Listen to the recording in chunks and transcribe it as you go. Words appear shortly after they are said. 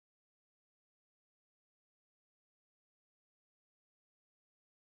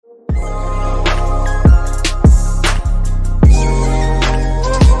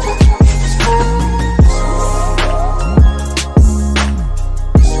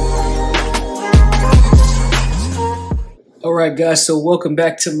Alright guys, so welcome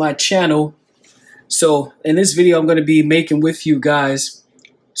back to my channel. So in this video I'm going to be making with you guys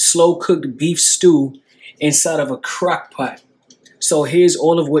slow cooked beef stew inside of a crock pot. So here's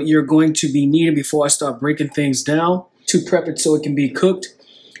all of what you're going to be needing before I start breaking things down to prep it so it can be cooked.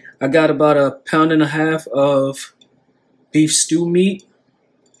 I got about 1.5 pounds of beef stew meat.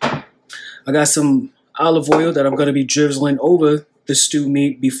 I got some olive oil that I'm going to be drizzling over the stew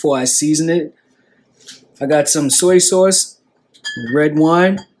meat before I season it. I got some soy sauce, red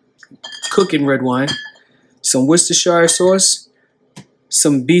wine, cooking red wine, some Worcestershire sauce,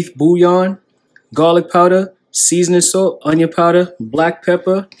 some beef bouillon, garlic powder, seasoning salt, onion powder, black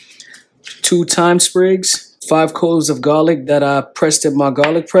pepper, 2 thyme sprigs, 5 cloves of garlic that I pressed in my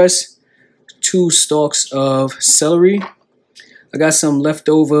garlic press, 2 stalks of celery. I got some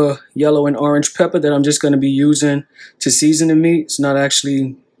leftover yellow and orange pepper that I'm just going to be using to season the meat. It's not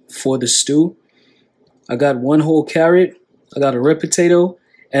actually for the stew. I got 1 whole carrot, I got a red potato,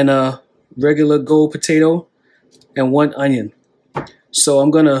 and a regular gold potato, and 1 onion. So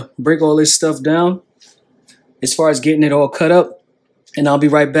I'm going to break all this stuff down as far as getting it all cut up, and I'll be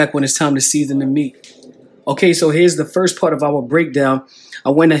right back when it's time to season the meat. Okay, so here's the first part of our breakdown.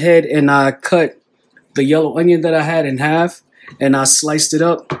 I went ahead and I cut the yellow onion that I had in half, and I sliced it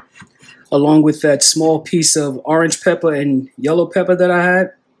up along with that small piece of orange pepper and yellow pepper that I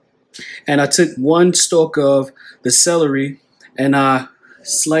had. And I took 1 stalk of the celery and I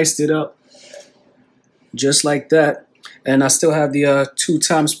sliced it up just like that. And I still have the 2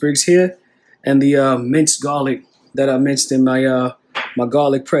 thyme sprigs here and the minced garlic that I minced in my my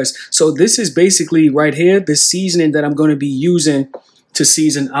garlic press. So this is basically right here the seasoning that I'm going to be using to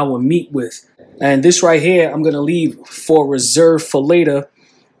season our meat with. And this right here I'm going to leave for reserve for later,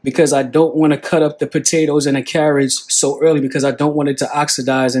 because I don't want to cut up the potatoes and the carrots so early, because I don't want it to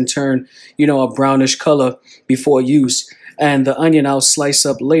oxidize and turn, you know, a brownish color before use. And the onion I'll slice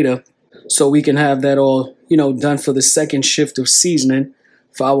up later so we can have that all, you know, done for the second shift of seasoning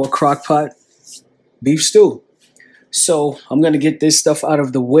for our crock pot beef stew. So I'm going to get this stuff out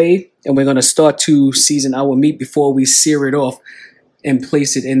of the way, and we're going to start to season our meat before we sear it off and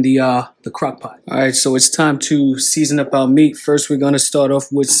place it in the crock pot. All right, so it's time to season up our meat. First, we're going to start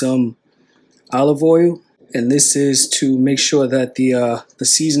off with some olive oil, and this is to make sure that the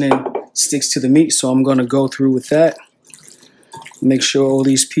seasoning sticks to the meat. So I'm going to go through with that. Make sure all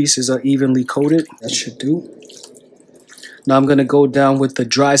these pieces are evenly coated. That should do. Now I'm going to go down with the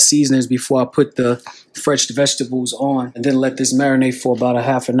dry seasonings before I put the fresh vegetables on, and then let this marinate for about a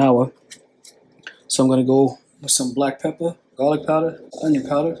half an hour. So I'm going to go with some black pepper, garlic powder, onion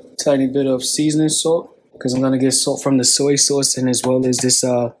powder, tiny bit of seasoning salt, because I'm going to get salt from the soy sauce and as well as this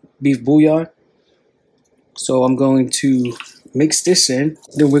beef bouillon. So I'm going to mix this in.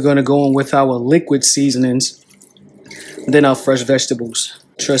 Then we're going to go on with our liquid seasonings, and then our fresh vegetables.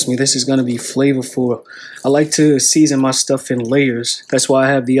 Trust me, this is going to be flavorful. I like to season my stuff in layers. That's why I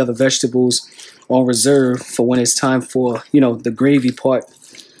have the other vegetables on reserve for when it's time for, you know, the gravy part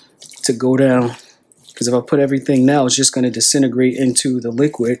to go down. Because if I put everything now, it's just going to disintegrate into the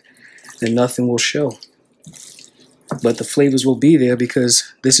liquid and nothing will show. But the flavors will be there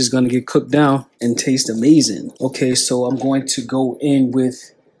because this is going to get cooked down and taste amazing. Okay, so I'm going to go in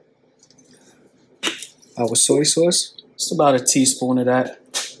with our soy sauce. Just about a teaspoon of that.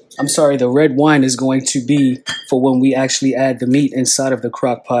 I'm sorry, the red wine is going to be for when we actually add the meat inside of the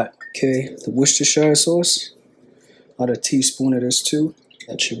crock pot. Okay, the Worcestershire sauce. About a teaspoon of this too.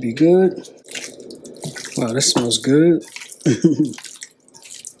 That should be good. Wow, this smells good.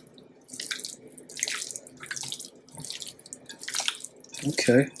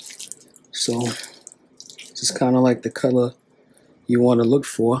 Okay, so this is kind of like the color you want to look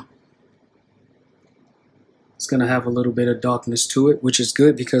for. It's going to have a little bit of darkness to it, which is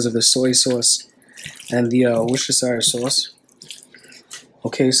good because of the soy sauce and the Worcestershire sauce.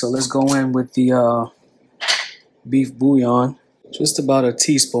 Okay, so let's go in with the beef bouillon. Just about a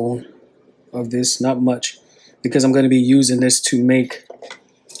teaspoon of this, not much, because I'm going to be using this to make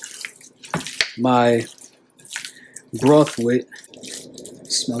my broth with.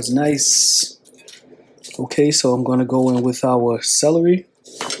 It smells nice. Okay, so I'm going to go in with our celery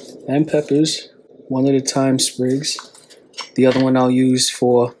and peppers. 1 at a time sprigs. The other one I'll use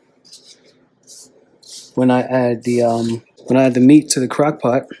for when I add the meat to the crock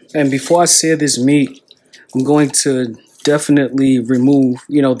pot. And before I sear this meat, I'm going to definitely remove,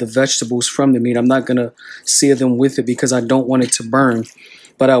 you know, the vegetables from the meat. I'm not gonna sear them with it because I don't want it to burn.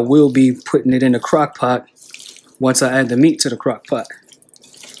 But I will be putting it in the crock pot once I add the meat to the crock pot.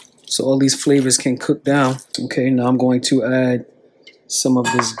 So all these flavors can cook down. Okay, now I'm going to add some of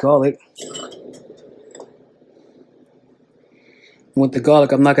this garlic. With the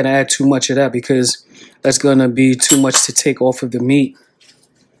garlic, I'm not going to add too much of that because that's going to be too much to take off of the meat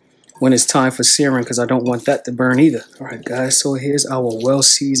when it's time for searing, because I don't want that to burn either. All right, guys, so here's our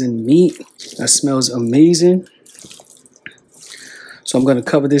well-seasoned meat. That smells amazing. So I'm going to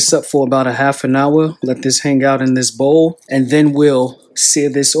cover this up for about a half an hour, let this hang out in this bowl, and then we'll sear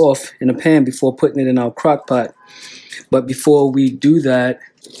this off in a pan before putting it in our crock pot. But before we do that,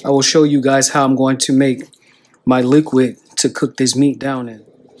 I will show you guys how I'm going to make my liquid to cook this meat down in.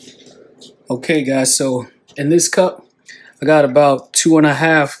 Okay, guys, so in this cup, I got about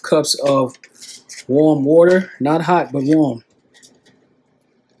 2.5 cups of warm water, not hot, but warm.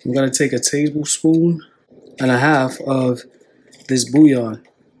 I'm going to take a tablespoon and a half of this bouillon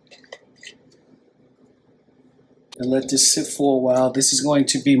and let this sit for a while. This is going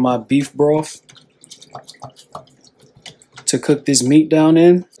to be my beef broth to cook this meat down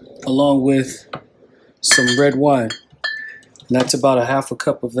in, along with some red wine. And that's about a half a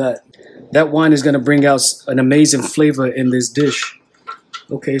cup of that. That wine is going to bring out an amazing flavor in this dish.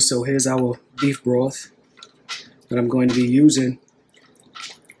 Okay, so here's our beef broth that I'm going to be using.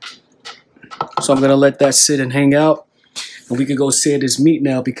 So I'm going to let that sit and hang out. And we can go sear this meat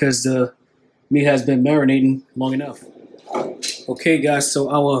now because the meat has been marinating long enough. Okay, guys, so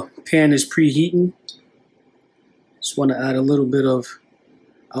our pan is preheating. Just want to add a little bit of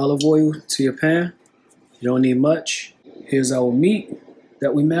olive oil to your pan. You don't need much. Here's our meat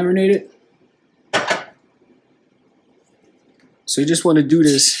that we marinated. So you just want to do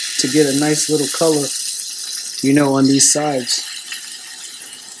this to get a nice little color, you know, on these sides.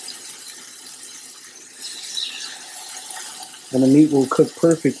 And the meat will cook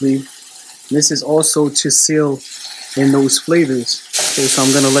perfectly. This is also to seal in those flavors. Okay, so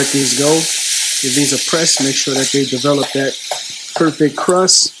I'm going to let these go. Give these a press, make sure that they develop that perfect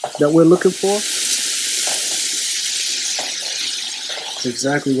crust that we're looking for.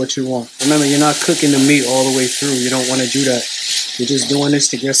 Exactly what you want. Remember, you're not cooking the meat all the way through. You don't want to do that. You're just doing this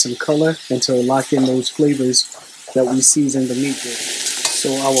to get some color and to lock in those flavors that we season the meat with.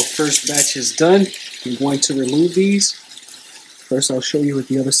 So our first batch is done. I'm going to remove these. First, I'll show you what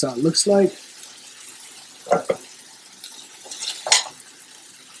the other side looks like.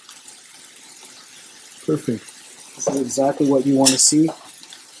 Perfect. This is exactly what you want to see.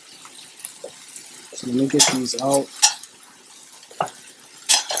 So let me get these out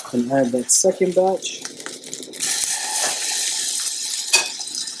and add that second batch.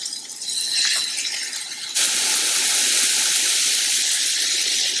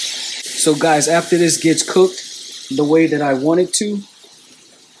 So guys, after this gets cooked the way that I want it to,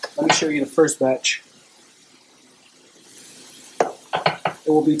 let me show you the first batch. It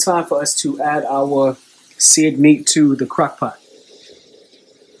will be time for us to add our seared meat to the crock pot.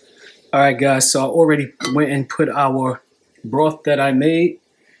 Alright guys, so I already went and put our broth that I made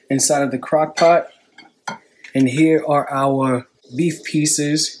inside of the crock pot. And here are our beef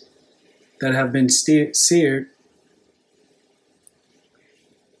pieces that have been seared.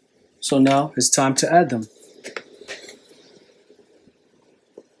 So now it's time to add them.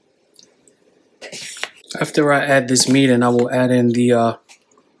 After I add this meat in, I will add in the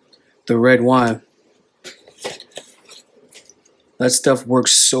red wine. That stuff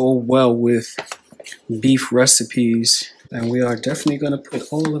works so well with beef recipes. And we are definitely going to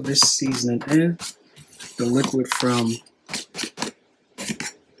put all of this seasoning in. The liquid from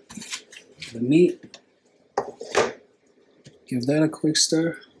the meat. Give that a quick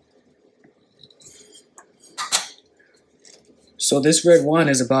stir. So this red wine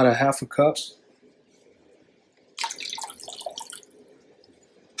is about a half a cup.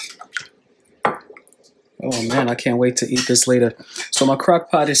 Oh man, I can't wait to eat this later. So my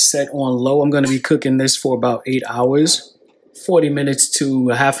crock pot is set on low. I'm going to be cooking this for about 8 hours. 40 minutes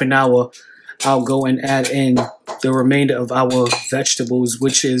to a half an hour. I'll go and add in the remainder of our vegetables,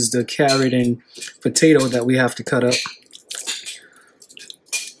 which is the carrot and potato that we have to cut up.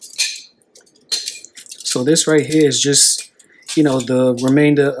 So this right here is just, you know, the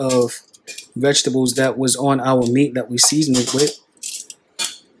remainder of vegetables that was on our meat that we seasoned it with.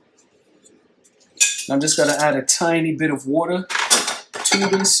 I'm just going to add a tiny bit of water to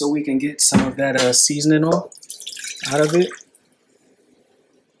this so we can get some of that seasoning off out of it.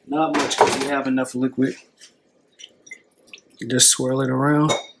 Not much because we have enough liquid. Just swirl it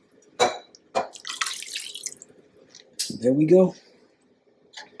around. There we go.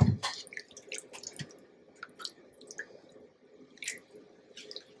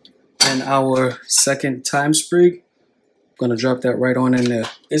 And our second thyme sprig, I'm going to drop that right on in there.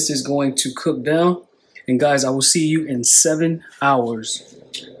 This is going to cook down. And guys, I will see you in 7 hours.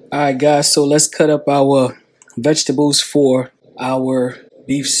 Alright guys, so let's cut up our vegetables for our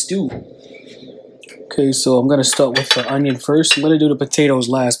beef stew. Okay, so I'm gonna start with the onion first. I'm gonna do the potatoes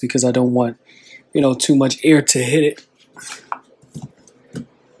last because I don't want, too much air to hit it.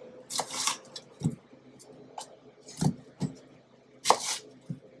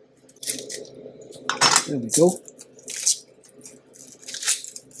 There we go.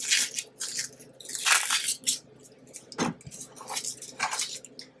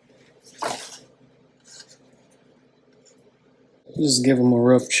 Just give them a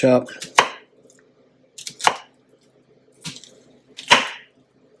rough chop.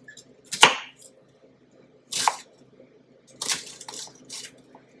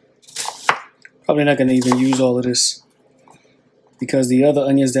 Probably not going to even use all of this because the other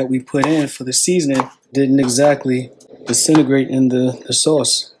onions that we put in for the seasoning didn't exactly disintegrate in the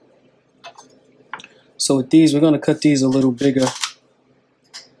sauce. So with these, we're going to cut these a little bigger.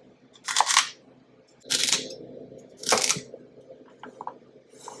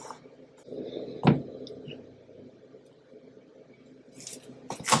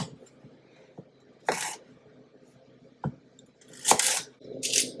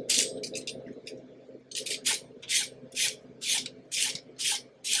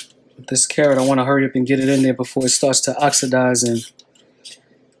 This carrot, I want to hurry up and get it in there before it starts to oxidize and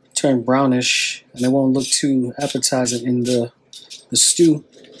turn brownish, and it won't look too appetizing in the stew.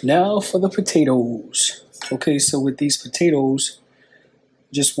 Now for the potatoes. Okay, so with these potatoes,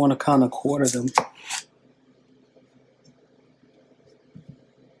 just want to kind of quarter them.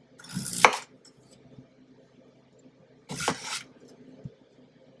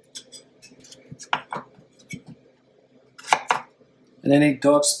 And any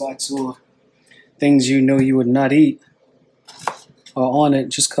dark spots or things you know you would not eat are on it,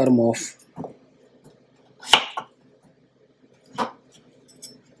 just cut them off.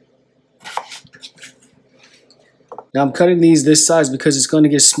 Now I'm cutting these this size because it's going to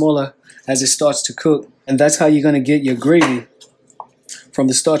get smaller as it starts to cook. And that's how you're going to get your gravy from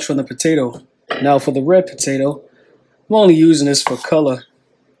the starch from the potato. Now for the red potato, I'm only using this for color.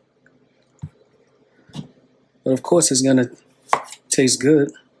 But of course it's going to taste good.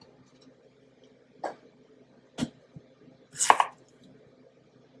 I'm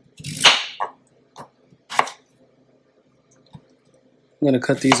going to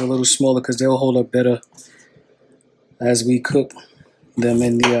cut these a little smaller because they'll hold up better as we cook them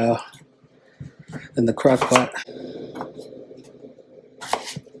in the crock pot.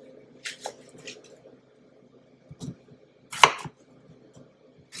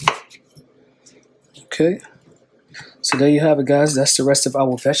 Okay. So there you have it, guys. That's the rest of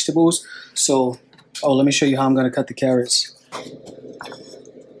our vegetables. So, let me show you how I'm going to cut the carrots.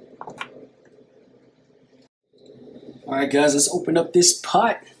 All right, guys, let's open up this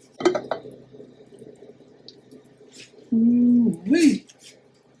pot. Ooh-wee.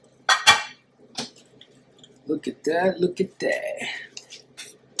 Look at that, look at that.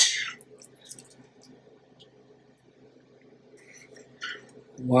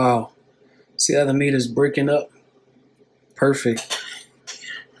 Wow. See how the meat is breaking up? Perfect.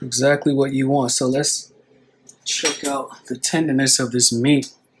 Exactly what you want. So let's check out the tenderness of this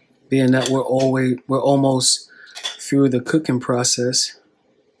meat, being that we're almost through the cooking process.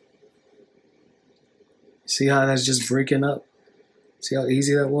 See how that's just breaking up? See how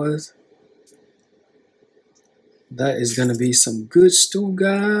easy that was? That is gonna be some good stew,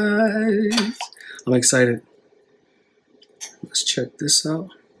 guys. I'm excited. Let's check this out.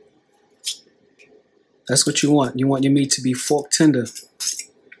 That's what you want. You want your meat to be fork tender.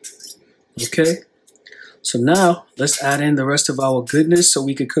 Okay? So now, let's add in the rest of our goodness so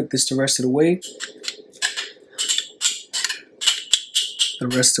we can cook this the rest of the way. The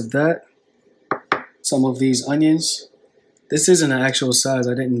rest of that. Some of these onions. This isn't an actual size.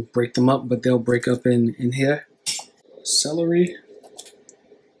 I didn't break them up, but they'll break up in here. Celery.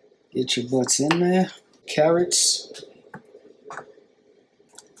 Get your butts in there. Carrots.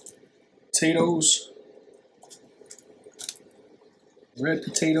 Potatoes. Red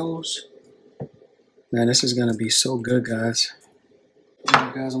potatoes. Man, this is gonna be so good, guys.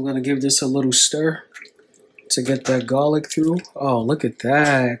 Alright, guys, I'm gonna give this a little stir to get that garlic through. Oh, look at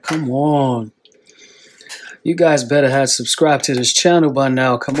that. Come on. You guys better have subscribed to this channel by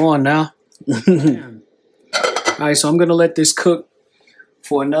now. Come on now. Alright, so I'm gonna let this cook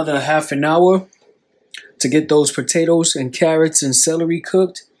for another half an hour to get those potatoes and carrots and celery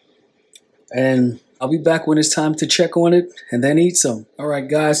cooked. And I'll be back when it's time to check on it and then eat some. All right,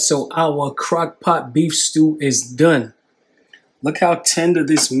 guys, so our crock pot beef stew is done. Look how tender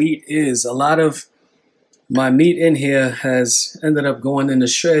this meat is. A lot of my meat in here has ended up going in the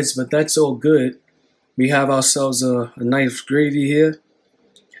shreds, but that's all good We have ourselves a nice gravy here,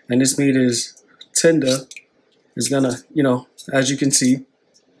 and this meat is tender. It's gonna, as you can see.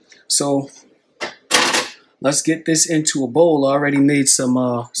 So let's get this into a bowl. I already made some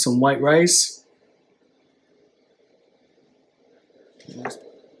white rice.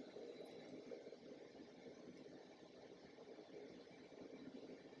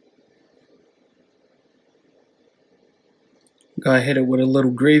 Gotta hit it with a little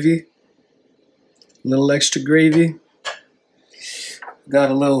gravy, a little extra gravy.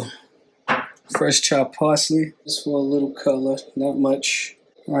 Got a little fresh chopped parsley, just for a little color, not much.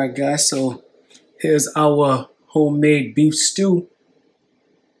 All right, guys, so here's our homemade beef stew,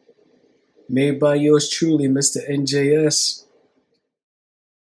 made by yours truly, Mr. NJS.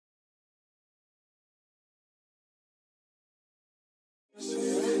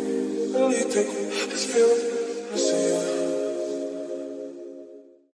 Really